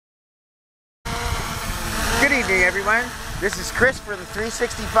Good evening, everyone. This is Chris for the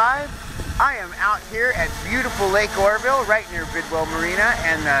 365. I am out here at beautiful Lake Oroville, right near Bidwell Marina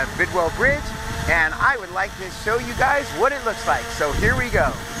and the Bidwell Bridge, and I would like to show you guys what it looks like. So here we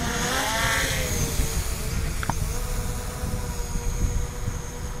go.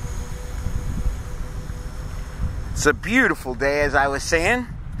 It's a beautiful day, as I was saying.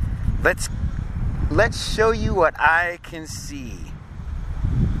 Let's show you what I can see.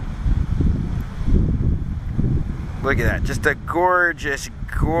 Look at that, just a gorgeous,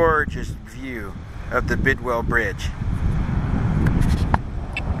 gorgeous view of the Bidwell Bridge.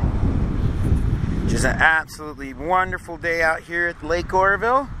 Just an absolutely wonderful day out here at Lake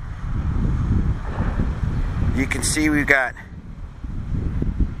Oroville. You can see we've got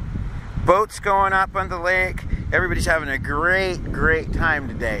boats going up on the lake. Everybody's having a great, great time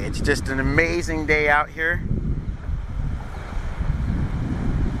today. It's just an amazing day out here.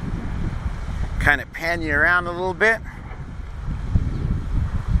 Kind of pan you around a little bit.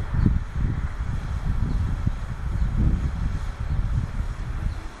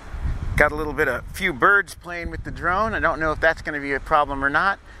 Got a little bit of few birds playing with the drone. I don't know if that's going to be a problem or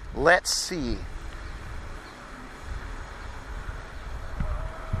not. Let's see.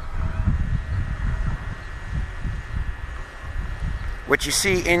 What you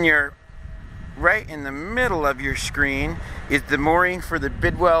see in your right in the middle of your screen is the mooring for the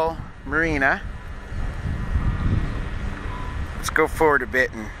Bidwell Marina. Let's go forward a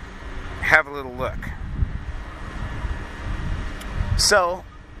bit and have a little look. So,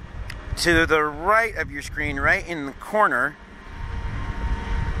 to the right of your screen, right in the corner,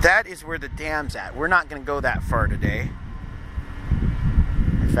 that is where the dam's at. We're not going to go that far today.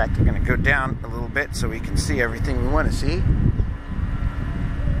 In fact, we're going to go down a little bit so we can see everything we want to see.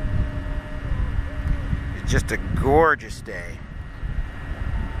 It's just a gorgeous day.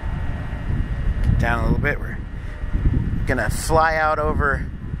 Get down a little bit. We're gonna fly out over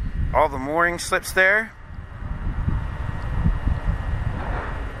all the mooring slips there.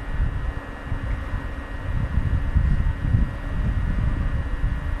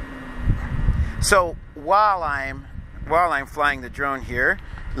 So while I'm flying the drone here,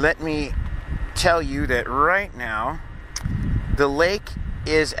 let me tell you that right now the lake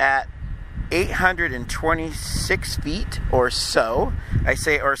is at 826 feet or so. I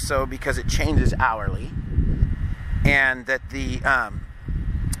say or so because it changes hourly. And that the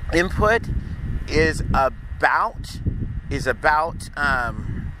input is about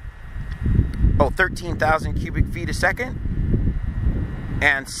 13,000 cubic feet a second,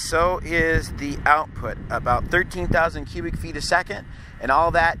 and so is the output, about 13,000 cubic feet a second, and all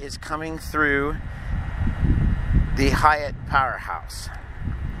that is coming through the Hyatt powerhouse.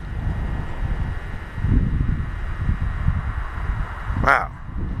 Wow,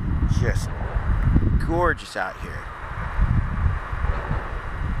 just gorgeous out here.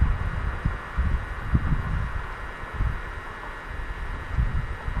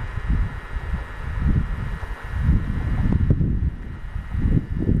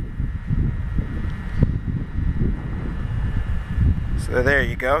 So there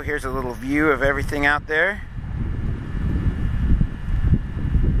you go. Here's a little view of everything out there.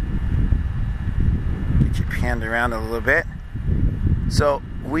 Get you panned around a little bit. So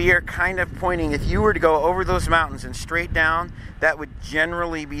we are kind of pointing, if you were to go over those mountains and straight down, that would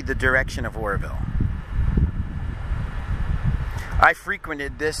generally be the direction of Oroville. I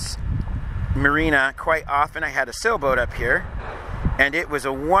frequented this marina quite often. I had a sailboat up here, and it was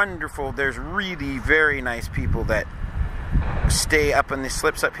a wonderful, there's really very nice people that stay up on the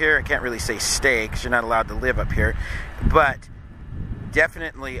slips up here. I can't really say stay because you're not allowed to live up here, but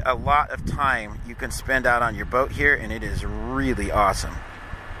definitely a lot of time you can spend out on your boat here, and it is really awesome.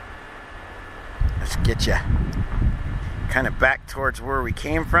 Let's get you kind of back towards where we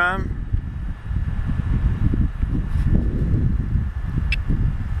came from.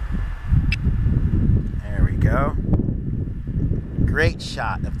 There we go. Great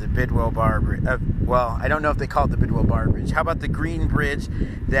shot of the Bidwell Bar Bridge. Well, I don't know if they call it the Bidwell Bar Bridge. How about the green bridge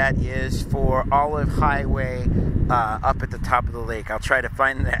that is for Olive Highway up at the top of the lake? I'll try to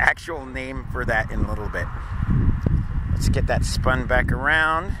find the actual name for that in a little bit. Let's get that spun back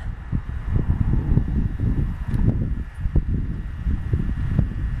around.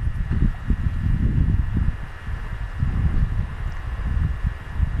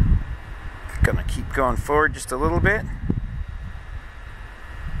 Gonna keep going forward just a little bit.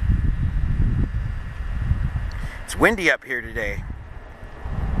 It's windy up here today.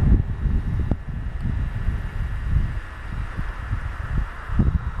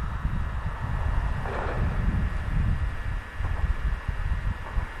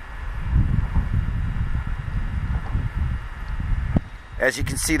 As you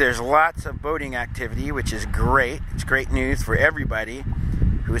can see, there's lots of boating activity, which is great. It's great news for everybody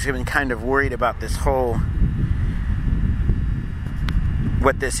who's been kind of worried about this whole,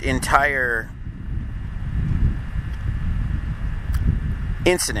 what this entire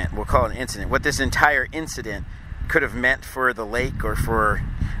incident, we'll call it an incident, what this entire incident could have meant for the lake or for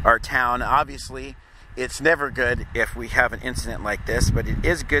our town. Obviously, it's never good if we have an incident like this, but it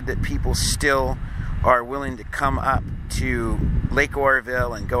is good that people still are willing to come up to Lake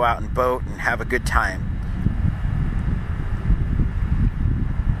Oroville and go out and boat and have a good time.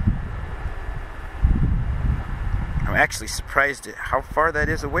 I'm actually surprised at how far that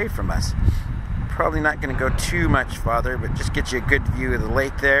is away from us. Probably not going to go too much farther, but just get you a good view of the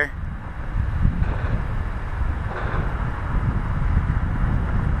lake there.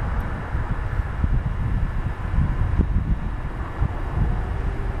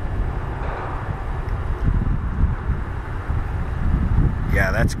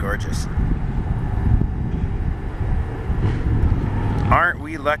 Yeah, that's gorgeous. Aren't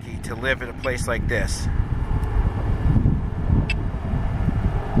we lucky to live at a place like this?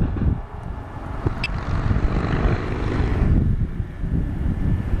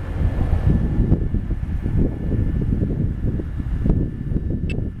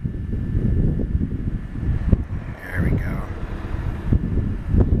 There we go.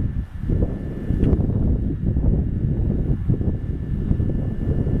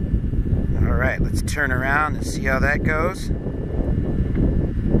 All right, let's turn around and see how that goes.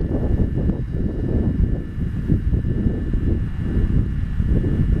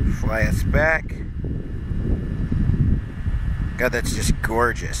 Fly us back. God, that's just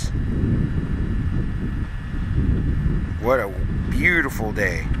gorgeous. What a beautiful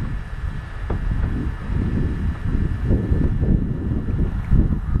day.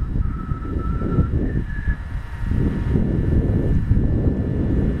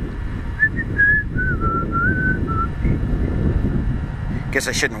 Guess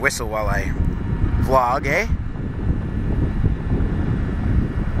I shouldn't whistle while I vlog, eh?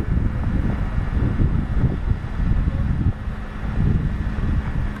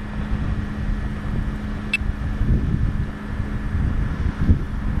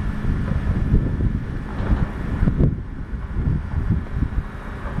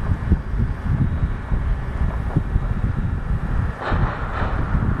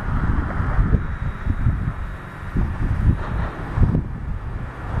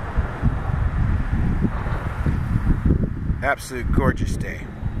 Absolute gorgeous day.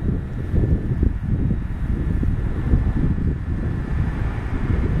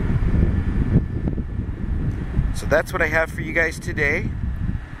 So that's what I have for you guys today.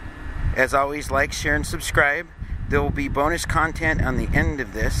 As always, like, share, and subscribe. There will be bonus content on the end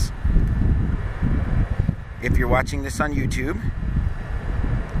of this if you're watching this on YouTube.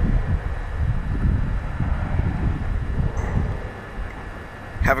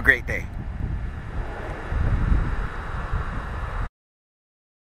 Have a great day.